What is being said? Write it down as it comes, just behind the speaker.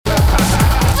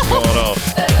going on?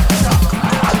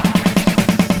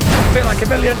 I feel like $1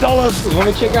 million. Let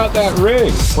me check out that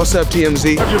ring. What's up,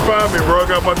 TMZ? How'd you find me, bro? I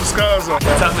got a bunch of scars on.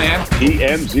 What's up, man?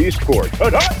 TMZ Sports.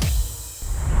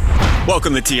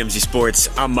 Welcome to TMZ Sports.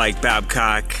 I'm Mike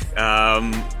Babcock.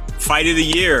 Fight of the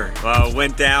year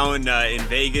went down in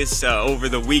Vegas over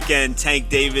the weekend. Tank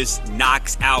Davis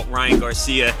knocks out Ryan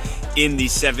Garcia in the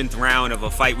 7th round of a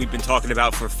fight we've been talking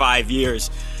about for 5 years.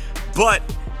 But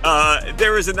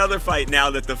there is another fight now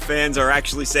that the fans are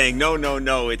actually saying,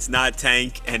 no, it's not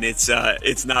Tank and it's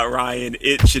not Ryan.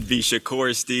 It should be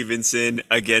Shakur Stevenson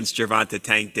against Gervonta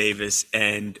Tank Davis.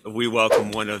 And we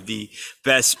welcome one of the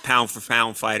best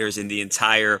pound-for-pound fighters in the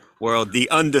entire world, the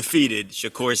undefeated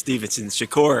Shakur Stevenson.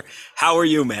 Shakur, how are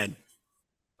you, man?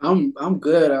 I'm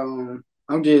good.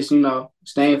 I'm just,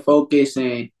 staying focused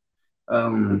and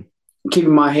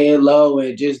keeping my head low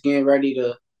and just getting ready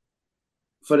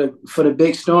for the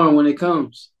big storm when it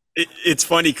comes. It's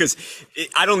funny because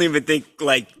I don't even think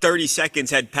like 30 seconds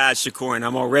had passed, Shakur, and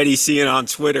I'm already seeing on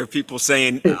Twitter people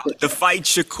saying the fight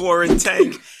Shakur and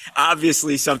Tank.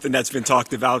 Obviously something that's been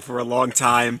talked about for a long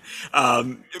time.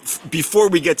 Before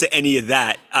we get to any of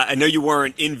that, I know you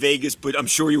weren't in Vegas, but I'm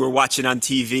sure you were watching on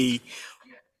TV.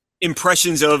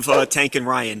 Impressions of Tank and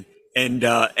Ryan and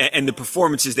the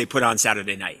performances they put on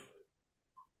Saturday night.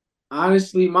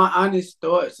 Honestly, my honest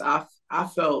thoughts, I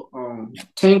felt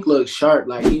Tank looked sharp.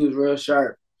 Like, he was real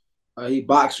sharp. He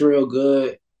boxed real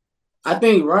good. I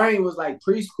think Ryan was like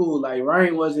preschool. Like,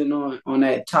 Ryan wasn't on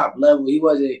that top level. He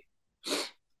wasn't,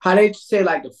 how they say,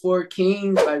 like the 4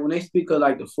 kings. Like, when they speak of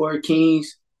like the 4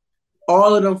 kings,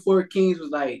 all of them 4 kings was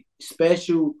like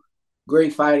special,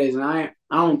 great fighters. And I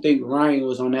don't think Ryan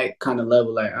was on that kind of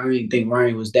level. Like, I didn't think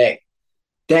Ryan was that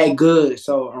good.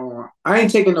 So I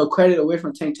ain't taking no credit away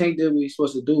from Tank. Tank did what he's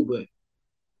supposed to do, but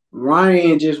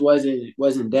Ryan just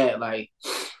wasn't that. Like,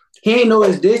 he ain't know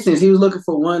his distance. He was looking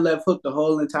for one left hook the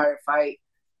whole entire fight.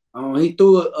 He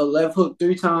threw a left hook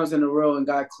 3 times in a row and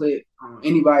got clipped.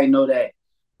 Anybody know that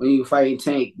when you fighting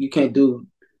Tank, you can't do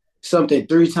something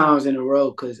 3 times in a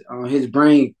row because his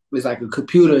brain is like a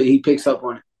computer. He picks up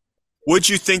on it. What'd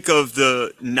you think of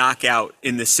the knockout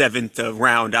in the 7th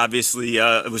round? Obviously,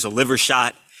 it was a liver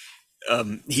shot.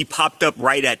 He popped up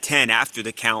right at 10 after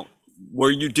the count.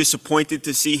 Were you disappointed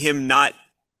to see him not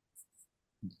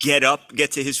get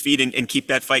to his feet and keep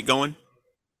that fight going?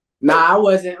 Nah, I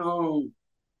wasn't.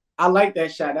 I like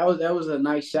that shot. That was a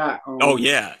nice shot. Oh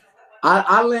yeah.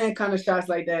 I land kind of shots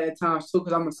like that at times too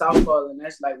because I'm a southpaw and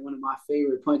that's like one of my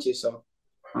favorite punches. So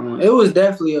it was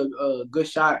definitely a good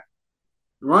shot.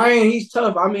 Ryan, he's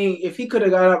tough. I mean, if he could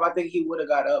have got up, I think he would have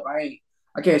got up. I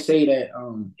can't say that.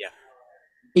 Yeah.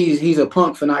 He's a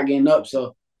punk for not getting up.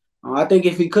 So I think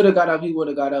if he could have got up, he would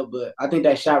have got up. But I think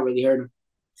that shot really hurt him.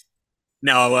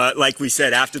 Now, like we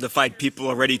said, after the fight, people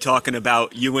are already talking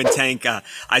about you and Tank.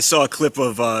 I saw a clip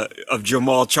of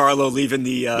Jamal Charlo leaving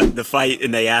the fight,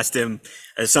 and they asked him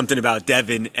something about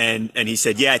Devin, and he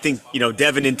said, "Yeah, I think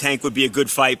Devin and Tank would be a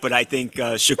good fight, but I think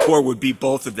Shakur would beat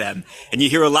both of them." And you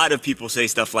hear a lot of people say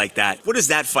stuff like that. What does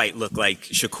that fight look like,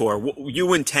 Shakur?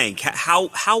 You and Tank,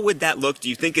 how would that look? Do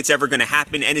you think it's ever going to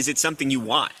happen, and is it something you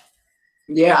want?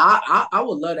 Yeah, I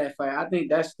would love that fight. I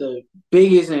think that's the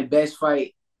biggest and best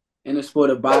fight in the sport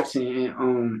of boxing.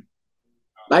 And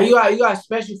like you got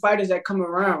special fighters that come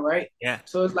around, right? Yeah.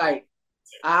 So it's like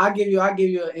I'll give you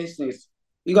an instance.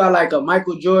 You got like a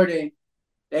Michael Jordan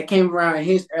that came around in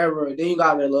his era. Then you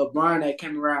got a LeBron that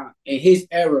came around in his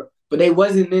era, but they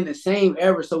wasn't in the same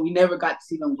era, so we never got to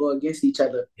see them go against each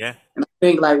other. Yeah. And I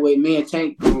think like with me and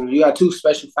Tank, you got 2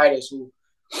 special fighters who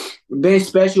been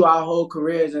special our whole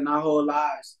careers and our whole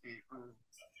lives. And,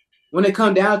 when it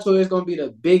comes down to it, it's gonna be the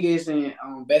biggest and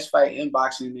best fight in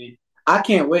boxing. And I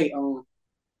can't wait.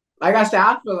 Like I said,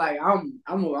 I feel like I'm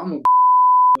a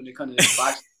when it comes to this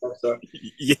boxing stuff. So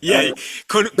yeah,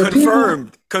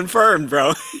 confirmed,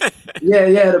 bro.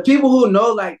 yeah. The people who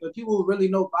know, like the people who really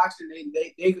know boxing,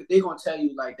 they gonna tell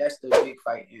you like that's the big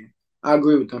fight. And I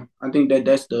agree with them. I think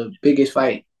that's the biggest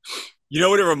fight. You know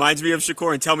what it reminds me of,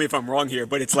 Shakur? And tell me if I'm wrong here,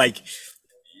 but it's like,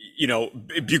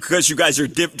 because you guys are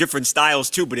different styles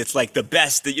too, but it's like the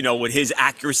best, with his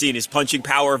accuracy and his punching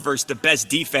power versus the best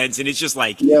defense. And it's just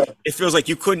like, It feels like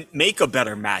you couldn't make a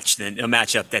better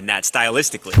matchup than that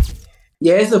stylistically.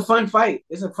 Yeah, it's a fun fight.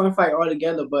 It's a fun fight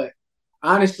altogether. But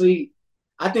honestly,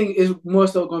 I think it's more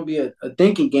so going to be a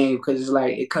thinking game because it's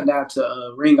like it comes down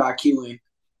to ring IQ.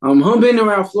 And him being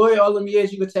around Floyd all them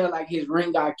years, you could tell like his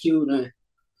ring IQ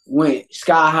went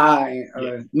sky high.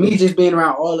 And me just being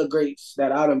around all the greats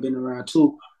that I done been around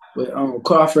too, with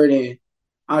Crawford and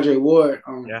Andre Ward,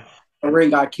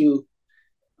 ring IQ.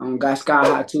 got sky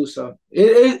high too. So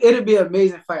it'll be an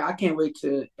amazing fight. I can't wait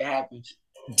till it happens.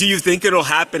 Do you think it'll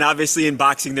happen? Obviously, in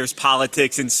boxing, there's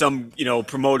politics, and some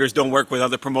promoters don't work with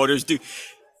other promoters.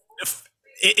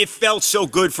 It felt so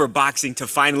good for boxing to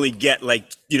finally get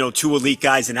two elite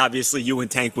guys, and obviously you and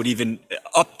Tank would even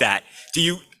up that.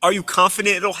 Are you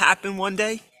confident it'll happen one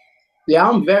day? Yeah,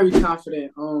 I'm very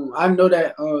confident. I know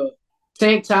that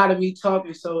Tank tired of me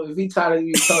talking, so if he tired of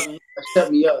me talking,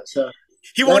 shut me up. So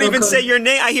he won't even say your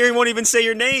name. I hear he won't even say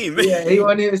your name. Yeah, he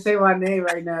won't even say my name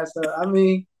right now. So I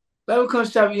mean, let him come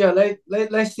shut me up.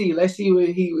 Let's see what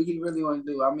he really want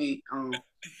to do. I mean,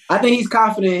 I think he's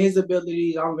confident in his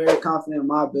abilities. I'm very confident in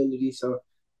my abilities. So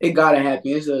it gotta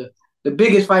happen. It's the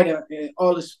biggest fight in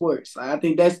all the sports. I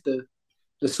think that's the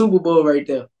Super Bowl right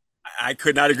there. I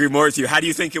could not agree more with you. How do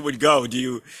you think it would go? Do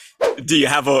you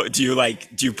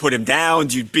put him down?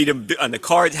 Do you beat him on the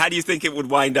cards? How do you think it would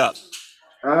wind up?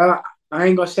 I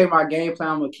ain't gonna say my game plan.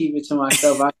 I'm gonna keep it to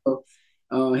myself. I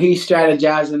know he's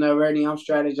strategizing already. I'm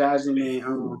strategizing,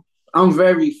 and I'm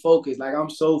very focused. Like I'm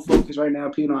so focused right now.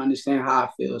 People don't understand how I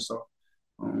feel. So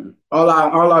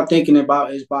all I'm thinking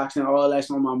about is boxing. All that's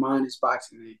on my mind is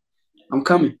boxing. And I'm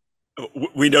coming.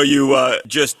 We know you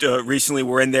just recently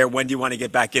were in there. When do you want to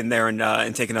get back in there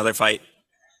and take another fight?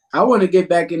 I want to get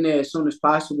back in there as soon as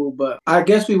possible, but I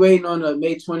guess we're waiting on the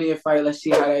May 20th fight. Let's see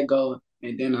how that goes,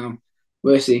 and then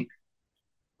we'll see.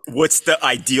 What's the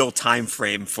ideal time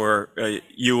frame for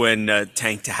you and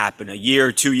Tank to happen? A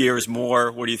year, 2 years,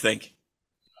 more? What do you think?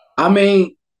 I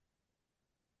mean,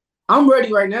 I'm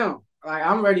ready right now. Like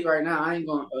I'm ready right now. I ain't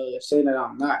gonna say that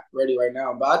I'm not ready right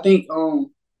now, but I think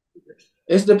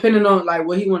it's depending on like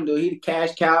what he want to do. He the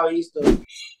cash cow. He's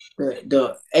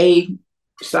the A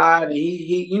side, and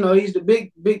he he's the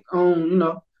big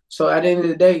So at the end of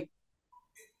the day,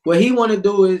 what he want to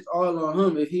do is all on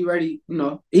him. If he ready,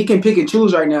 he can pick and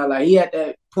choose right now. Like he at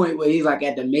that point where he's like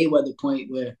at the Mayweather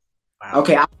point where,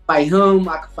 okay, I can fight him.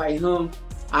 I can fight him.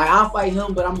 I'll fight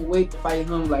him, but I'm gonna wait to fight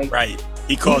him. Like right,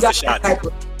 he calls the shots.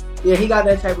 He got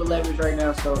that type of leverage right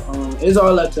now. So it's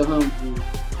all up to him.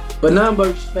 But none but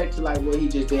respect to like what he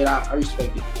just did. I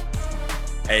respect it.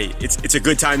 Hey, it's a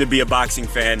good time to be a boxing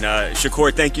fan.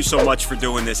 Shakur, thank you so much for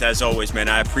doing this as always, man.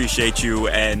 I appreciate you,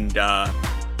 and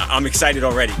I'm excited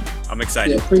already. I'm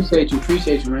excited. Yeah, appreciate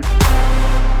you, man.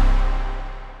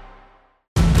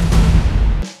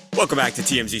 Welcome back to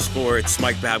TMZ Sports.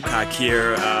 Mike Babcock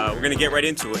here. We're going to get right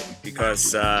into it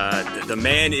because the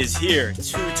man is here.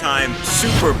 Two-time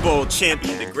Super Bowl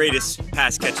champion, the greatest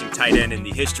pass-catching tight end in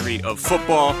the history of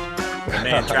football. My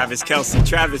man, Travis Kelce.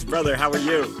 Travis, brother, how are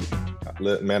you?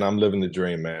 Man, I'm living the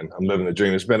dream, man. I'm living the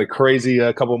dream. It's been a crazy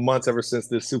couple of months ever since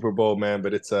this Super Bowl, man,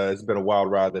 but it's been a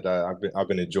wild ride that I've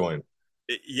been enjoying.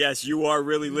 Yes, you are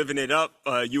really living it up.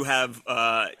 You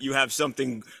have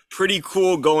something pretty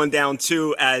cool going down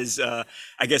too, as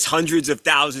I guess hundreds of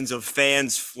thousands of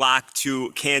fans flock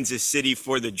to Kansas City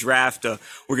for the draft.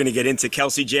 We're going to get into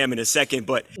Kelce Jam in a second,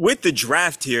 but with the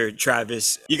draft here,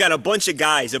 Travis, you got a bunch of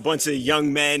guys, a bunch of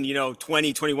young men,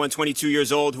 20, 21, 22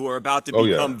 years old who are about to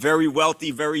become very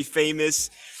wealthy, very famous.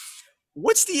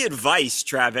 What's the advice,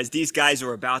 Trav, as these guys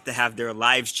are about to have their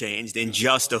lives changed in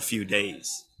just a few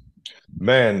days?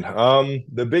 Man,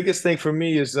 the biggest thing for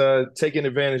me is taking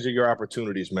advantage of your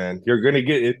opportunities, man. You're going to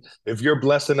get it. If you're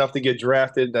blessed enough to get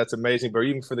drafted, that's amazing. But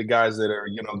even for the guys that are,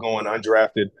 going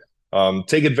undrafted,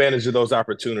 take advantage of those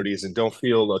opportunities and don't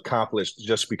feel accomplished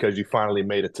just because you finally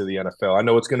made it to the NFL. I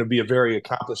know it's going to be a very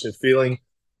accomplishing feeling,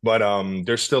 but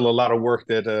there's still a lot of work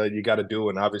that you got to do.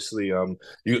 And obviously,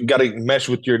 you got to mesh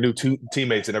with your new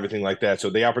teammates and everything like that. So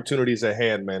the opportunities at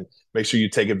hand, man, make sure you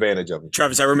take advantage of them.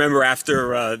 Travis, I remember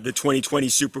after the 2020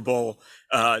 Super Bowl,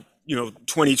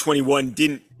 2021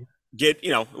 didn't get,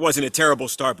 it wasn't a terrible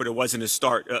start, but it wasn't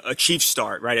a Chiefs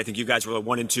start, right? I think you guys were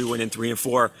 1-2 and then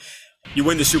 3-4. You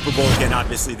win the Super Bowl again,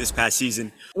 obviously, this past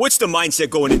season. What's the mindset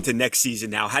going into next season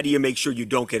now? How do you make sure you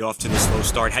don't get off to the slow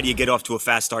start? How do you get off to a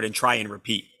fast start and try and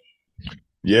repeat?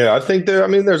 Yeah, I think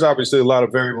there's obviously a lot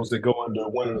of variables that go into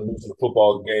winning and losing a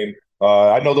football game.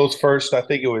 I know those first, I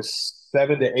think it was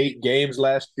 7 to 8 games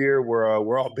last year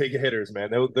were all big hitters,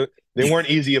 man. They weren't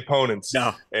easy opponents.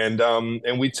 No. And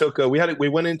we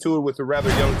went into it with a rather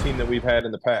young team that we've had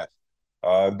in the past,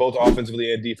 both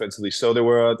offensively and defensively. So there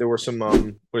were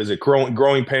some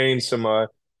growing pains,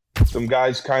 some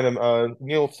guys kind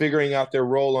of figuring out their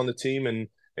role on the team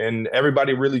and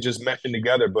everybody really just meshing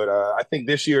together. But I think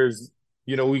this year's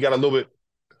we got a little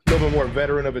bit more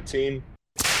veteran of a team.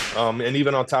 And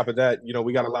even on top of that,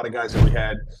 we got a lot of guys that we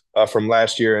had from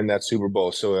last year in that Super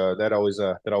Bowl. So that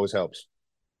always helps.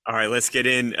 All right, let's get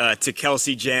in to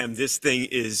Kelce Jam. This thing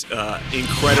is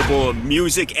incredible.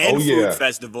 Music and food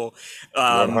festival.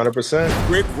 100%.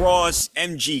 Rick Ross,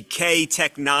 MGK,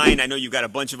 Tech Nine. I know you've got a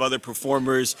bunch of other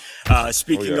performers.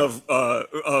 Speaking of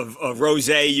Rose,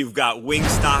 you've got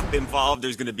Wingstop involved.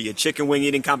 There's going to be a chicken wing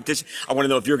eating competition. I want to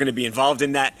know if you're going to be involved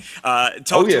in that.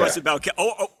 Talk to us about.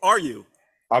 Are you?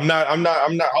 I'm not.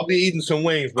 I'll be eating some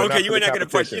wings, but okay, you're not going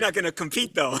to. You're not going to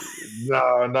compete though. No.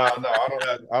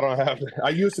 I don't have. I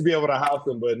used to be able to house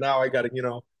them, but now I got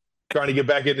to, trying to get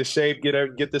back into shape,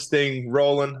 get this thing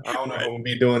rolling. I don't know if I'm gonna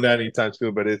be doing that anytime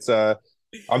soon, but it's.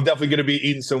 I'm definitely going to be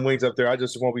eating some wings up there. I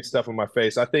just won't be stuffing my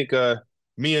face. I think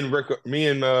me and Rick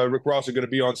Ross are going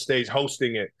to be on stage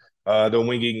hosting it, the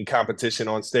wing eating competition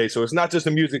on stage. So it's not just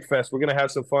a music fest. We're going to have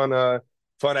some fun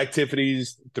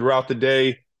activities throughout the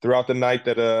day, throughout the night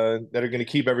that are going to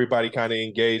keep everybody kind of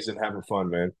engaged and having fun,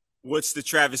 man. What's the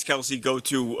Travis Kelce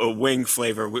go-to wing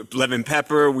flavor? Lemon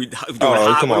pepper?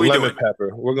 Come on, lemon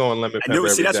pepper. We're going lemon pepper.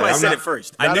 See, that's why I said it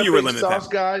first. I knew you were lemon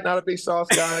pepper. Not a big sauce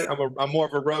guy. I'm more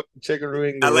of a rub chicken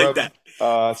wing. I like that.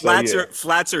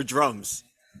 Flats or drums?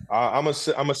 I'm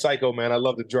a psycho, man. I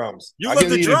love the drums. You love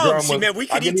the drums? See, man, we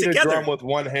can eat together. I can eat a drum with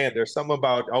one hand. There's something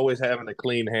about always having a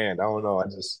clean hand. I don't know.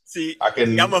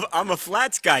 I'm a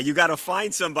flats guy. You got to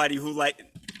find somebody who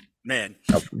man.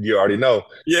 You already know.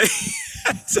 Yeah.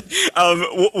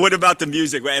 What about the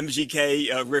music?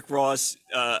 MGK, Rick Ross.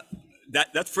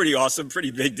 That's pretty awesome.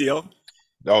 Pretty big deal.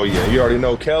 Oh yeah, you already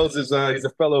know. Kelce is he's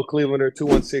a fellow Clevelander,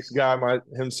 216 guy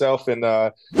himself, and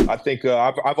I think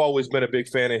I've always been a big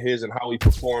fan of his and how he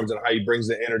performs and how he brings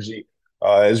the energy,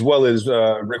 as well as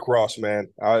Rick Ross, man.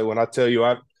 When I tell you,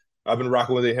 I've been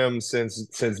rocking with him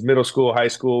since middle school, high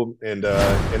school, and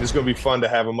it's gonna be fun to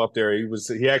have him up there.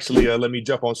 He actually let me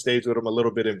jump on stage with him a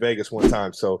little bit in Vegas one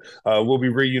time, so we'll be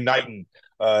reuniting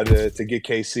to get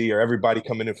KC or everybody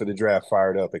coming in for the draft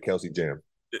fired up at Kelce Jam.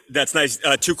 That's nice.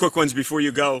 Two quick ones before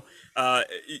you go.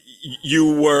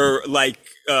 You were like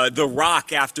The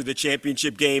Rock after the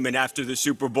championship game and after the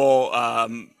Super Bowl.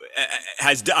 I'm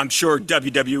sure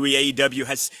WWE, AEW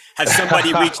has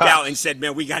somebody reached out and said,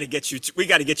 "Man, we got to get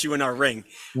you in our ring."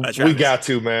 We got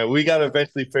to, man. We got to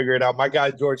eventually figure it out. My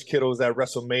guy George Kittle was at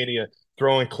WrestleMania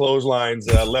throwing clotheslines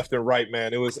left and right,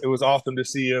 man. It was awesome to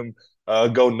see him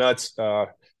go nuts.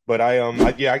 But I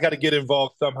got to get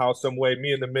involved somehow, some way.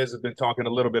 Me and The Miz have been talking a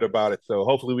little bit about it, so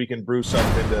hopefully we can brew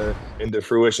something into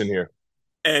fruition here.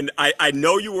 And I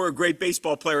know you were a great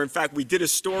baseball player. In fact, we did a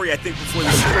story, I think, before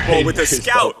the Super Bowl with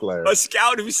a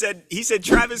scout who said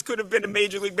Travis could have been a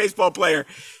Major League Baseball player.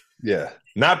 Yeah,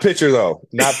 not pitcher though,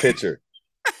 not pitcher.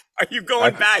 Are you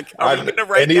going back? Are you going to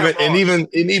write that wrong?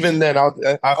 And even then,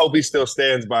 I hope he still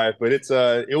stands by it. But it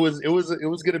was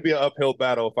going to be an uphill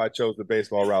battle if I chose the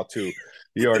baseball route too.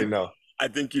 You already know. I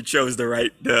think you chose the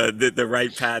right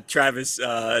path. Travis,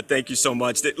 thank you so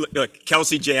much. Look,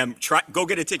 Kelce Jam, go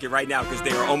get a ticket right now because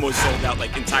they are almost sold out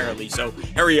entirely. So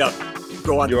hurry up.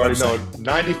 Go on the website. You already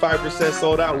know, 95%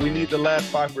 sold out. We need the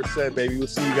last 5%, baby. We'll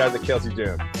see you guys at Kelce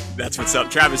Jam. That's what's up.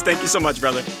 Travis, thank you so much,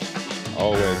 brother.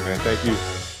 Always, man. Thank you.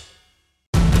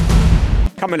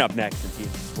 Coming up next in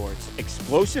TMZ Sports,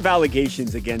 explosive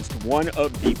allegations against one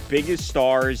of the biggest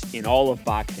stars in all of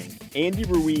boxing. Andy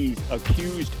Ruiz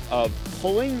accused of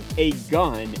pulling a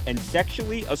gun and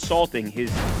sexually assaulting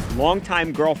his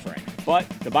longtime girlfriend. But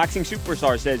the boxing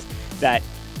superstar says that,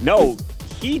 no,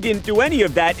 he didn't do any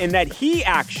of that and that he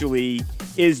actually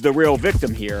is the real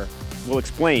victim here. We'll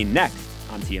explain next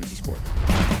on TMZ Sports.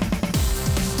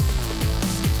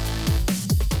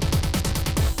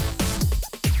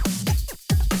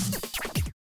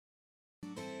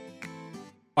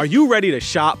 Are you ready to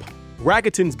shop?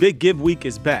 Rakuten's Big Give Week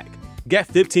is back. Get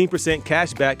 15%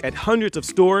 cash back at hundreds of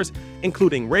stores,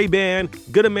 including Ray-Ban,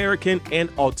 Good American, and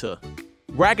Ulta.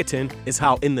 Rakuten is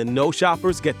how in-the-know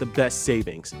shoppers get the best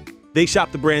savings. They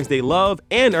shop the brands they love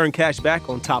and earn cash back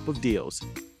on top of deals.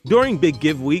 During Big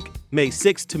Give Week, May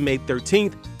 6th to May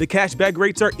 13th, the cash back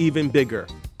rates are even bigger.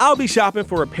 I'll be shopping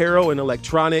for apparel and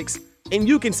electronics, and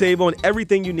you can save on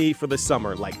everything you need for the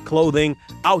summer, like clothing,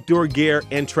 outdoor gear,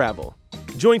 and travel.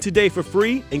 Join today for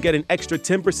free and get an extra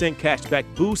 10% cashback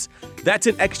boost. That's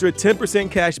an extra 10%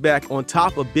 cashback on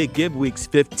top of Big Give Week's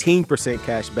 15%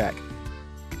 cashback.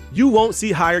 You won't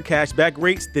see higher cashback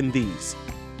rates than these.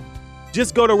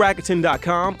 Just go to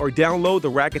Rakuten.com or download the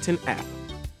Rakuten app.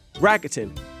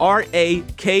 Rakuten, Rakuten.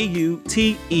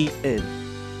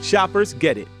 Shoppers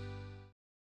get it.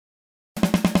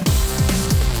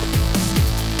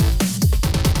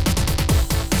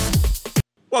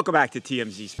 Welcome back to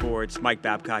TMZ Sports. Mike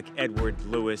Babcock, Edward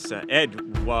Lewis.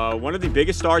 Ed, one of the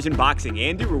biggest stars in boxing,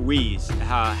 Andy Ruiz,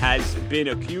 has been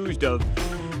accused of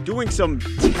doing some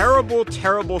terrible,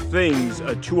 terrible things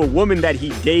to a woman that he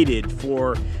dated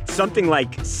for something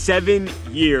like 7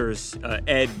 years,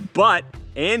 Ed. But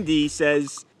Andy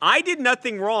says, I did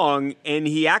nothing wrong, and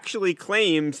he actually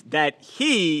claims that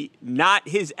he, not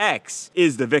his ex,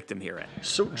 is the victim here.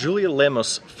 So Julia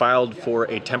Lemos filed for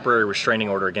a temporary restraining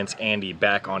order against Andy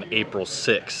back on April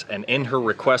 6th, and in her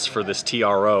request for this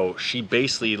TRO, she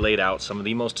basically laid out some of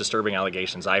the most disturbing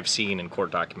allegations I've seen in court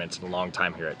documents in a long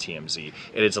time here at TMZ.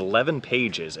 It is 11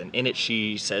 pages, and in it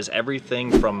she says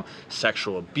everything from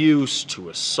sexual abuse to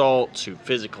assault to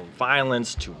physical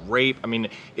violence to rape. I mean,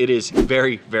 it is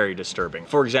very, very disturbing.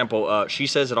 For example, she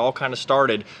says it all kind of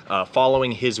started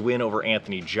following his win over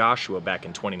Anthony Joshua back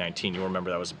in 2019. You'll remember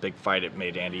that was a big fight. It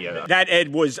made Andy... That,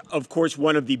 Ed, was, of course,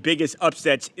 one of the biggest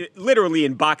upsets, literally,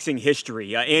 in boxing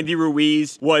history. Andy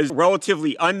Ruiz was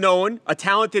relatively unknown, a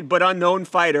talented but unknown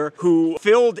fighter who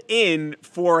filled in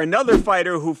for another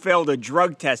fighter who failed a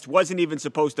drug test, wasn't even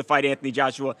supposed to fight Anthony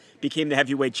Joshua, became the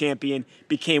heavyweight champion,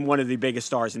 became one of the biggest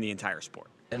stars in the entire sport.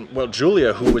 And, well,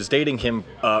 Julia, who was dating him,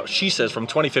 she says from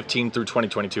 2015 through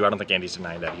 2022, I don't think Andy's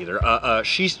denying that either,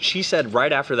 she said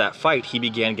right after that fight, he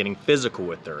began getting physical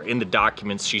with her. In the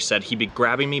documents, she said he'd be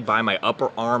grabbing me by my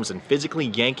upper arms and physically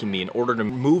yanking me in order to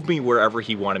move me wherever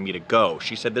he wanted me to go.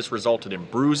 She said this resulted in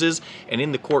bruises, and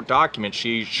in the court document,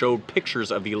 she showed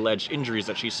pictures of the alleged injuries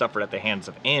that she suffered at the hands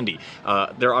of Andy.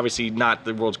 They're obviously not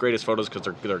the world's greatest photos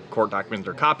because they're court documents,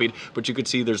 they're copied, but you could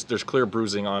see there's clear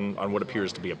bruising on what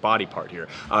appears to be a body part here.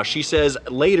 She says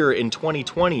later in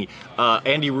 2020,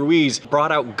 Andy Ruiz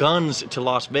brought out guns to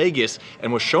Las Vegas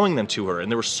and was showing them to her.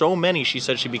 And there were so many, she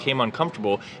said she became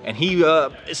uncomfortable. And he,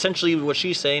 essentially what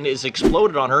she's saying is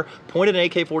exploded on her, pointed an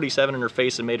AK-47 in her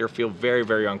face and made her feel very,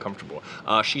 very uncomfortable.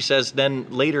 She says then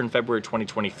later in February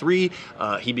 2023,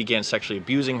 he began sexually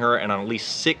abusing her. And on at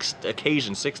least 6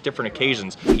 different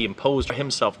occasions, he imposed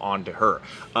himself onto her.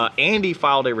 Andy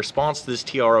filed a response to this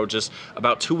TRO just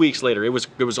about 2 weeks later. It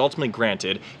was ultimately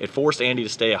granted. It forced Andy to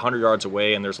stay 100 yards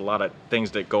away, and there's a lot of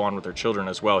things that go on with their children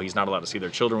as well. He's not allowed to see their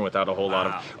children without a whole lot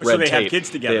of red tape. So they have kids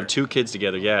together. They have 2 kids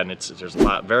together, yeah, and there's a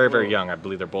lot, very, very young. I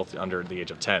believe they're both under the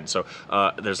age of 10. So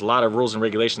there's a lot of rules and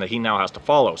regulations that he now has to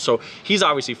follow. So he's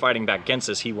obviously fighting back against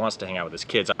this. He wants to hang out with his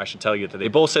kids. I should tell you that they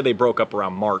both said they broke up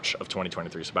around March of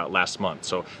 2023, so about last month.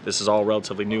 So this is all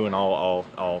relatively new and all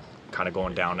kind of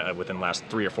going down within the last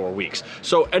 3 or 4 weeks.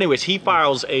 So anyways, he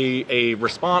files a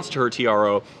response to her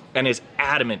TRO and is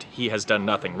adamant he has done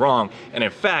nothing wrong. And in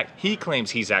fact, he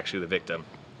claims he's actually the victim.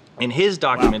 In his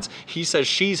documents, he says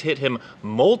she's hit him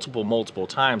multiple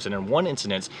times, and in one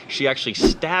incident, she actually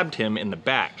stabbed him in the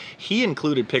back. He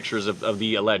included pictures of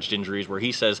the alleged injuries where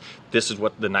he says this is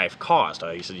what the knife caused.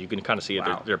 He said you can kind of see it.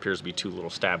 There appears to be 2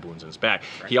 little stab wounds in his back.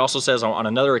 Right. He also says on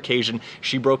another occasion,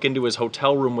 she broke into his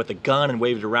hotel room with a gun and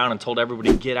waved it around and told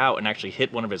everybody to get out and actually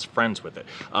hit one of his friends with it.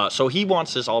 So he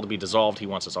wants this all to be dissolved. He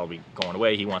wants this all to be going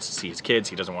away. He wants to see his kids.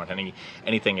 He doesn't want any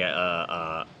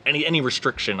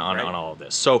restriction on all of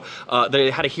this. So they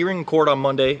had a hearing in court on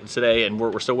Monday today, and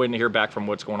we're still waiting to hear back from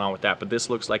what's going on with that. But this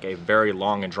looks like a very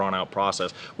long and drawn-out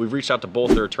process. We've reached out to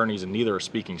both their attorneys, and neither are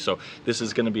speaking. So this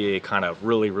is going to be a kind of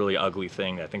really, really ugly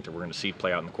thing that I think that we're going to see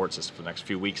play out in the court system for the next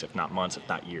few weeks, if not months, if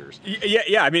not years.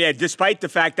 Yeah. I mean, despite the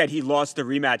fact that he lost the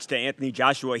rematch to Anthony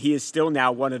Joshua, he is still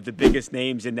now one of the biggest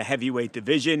names in the heavyweight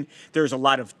division. There's a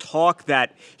lot of talk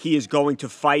that he is going to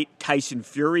fight Tyson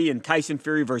Fury, and Tyson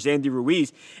Fury versus Andy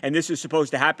Ruiz, and this is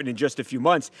supposed to happen in just a few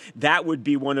months. That would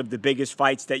be one of the biggest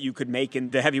fights that you could make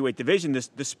in the heavyweight division,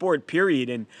 the sport period.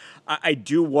 And I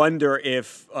do wonder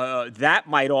if that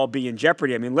might all be in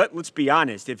jeopardy. I mean, let's be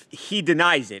honest. If he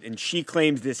denies it and she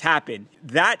claims this happened,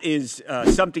 that is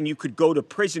something you could go to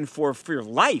prison for your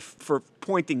life, for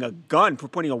pointing a gun, for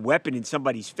pointing a weapon in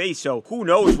somebody's face. So who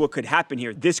knows what could happen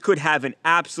here? This could have an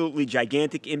absolutely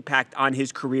gigantic impact on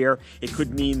his career. It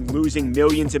could mean losing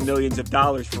millions and millions of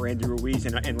dollars for Andy Ruiz.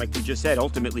 And like you just said,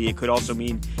 ultimately, it could also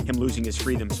mean him losing his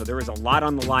freedom. So there is a lot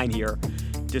on the line here.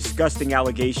 Disgusting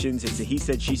allegations. It's a he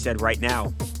said, she said right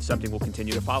now. Something we'll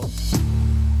continue to follow.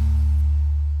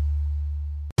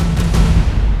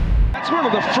 That's one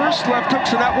of the first left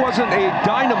hooks, and that wasn't a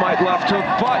dynamite left hook,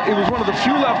 but it was one of the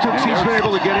few left hooks he's been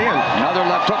able to get in. Another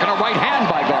left hook and a right hand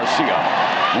by Garcia.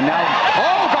 And now,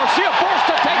 Garcia forced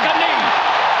to take a knee.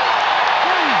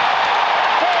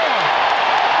 3, 4,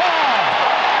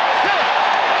 5, 6,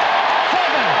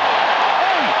 7,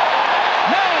 8,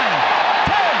 9,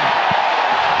 10.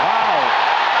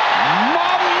 Wow.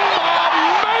 Mamma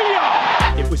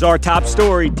mia! It was our top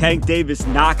story. Tank Davis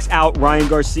knocks out Ryan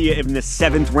Garcia in the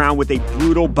 7th round with a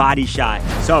brutal body shot.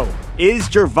 So, Is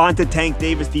Gervonta Tank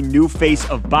Davis the new face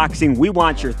of boxing? We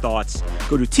want your thoughts.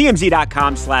 Go to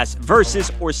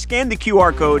tmz.com/versus or scan the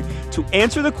QR code to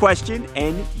answer the question,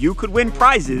 and you could win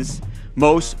prizes.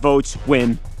 Most votes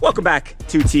win. Welcome back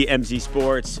to TMZ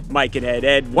Sports. Mike and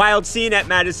Ed. Wild scene at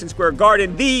Madison Square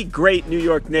Garden. The great New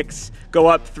York Knicks go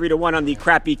up 3-1 on the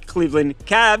crappy Cleveland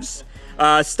Cavs.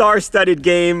 Star-studded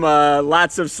game,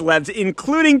 lots of celebs,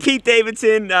 including Pete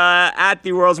Davidson at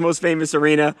the world's most famous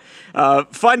arena.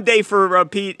 Fun day for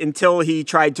Pete until he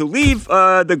tried to leave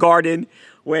the Garden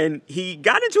when he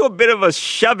got into a bit of a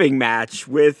shoving match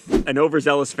with an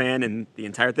overzealous fan, and the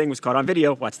entire thing was caught on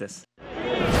video. Watch this.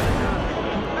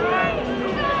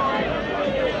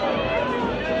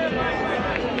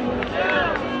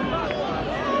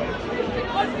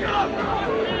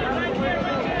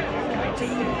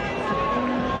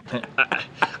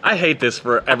 I hate this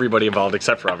for everybody involved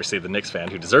except for obviously the Knicks fan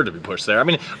who deserved to be pushed there. I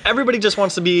mean, everybody just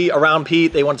wants to be around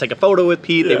Pete. They want to take a photo with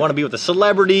Pete. They want to be with a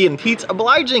celebrity, and Pete's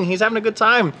obliging. He's having a good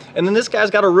time. And then this guy's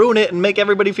got to ruin it and make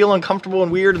everybody feel uncomfortable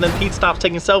and weird, and then Pete stops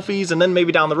taking selfies, and then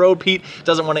maybe down the road Pete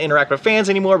doesn't want to interact with fans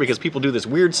anymore because people do this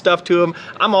weird stuff to him.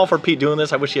 I'm all for Pete doing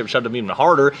this. I wish he had shoved him even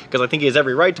harder because I think he has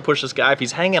every right to push this guy if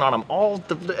he's hanging on him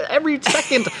every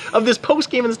second of this post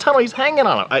game in this tunnel. He's hanging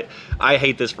on him. I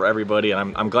hate this for everybody,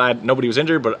 and I'm glad nobody was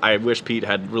injured, but I wish Pete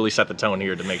had really set the tone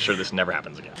here to make sure this never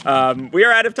happens again. We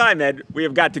are out of time, Ed. We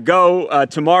have got to go.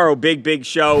 Tomorrow, big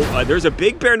show. There's a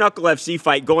big bare knuckle FC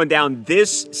fight going down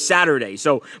this Saturday.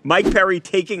 So Mike Perry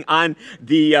taking on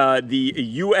the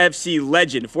UFC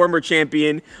legend, former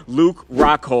champion Luke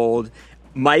Rockhold.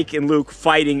 Mike and Luke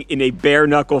fighting in a bare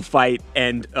knuckle fight,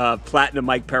 and Platinum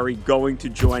Mike Perry going to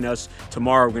join us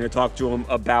tomorrow. We're going to talk to him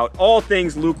about all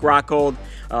things Luke Rockhold.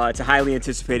 It's a highly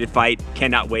anticipated fight.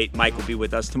 Cannot wait. Mike will be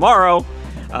with us tomorrow.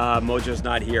 Mojo's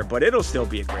not here, but it'll still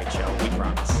be a great show. We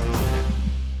promise.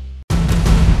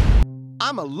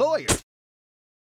 I'm a lawyer.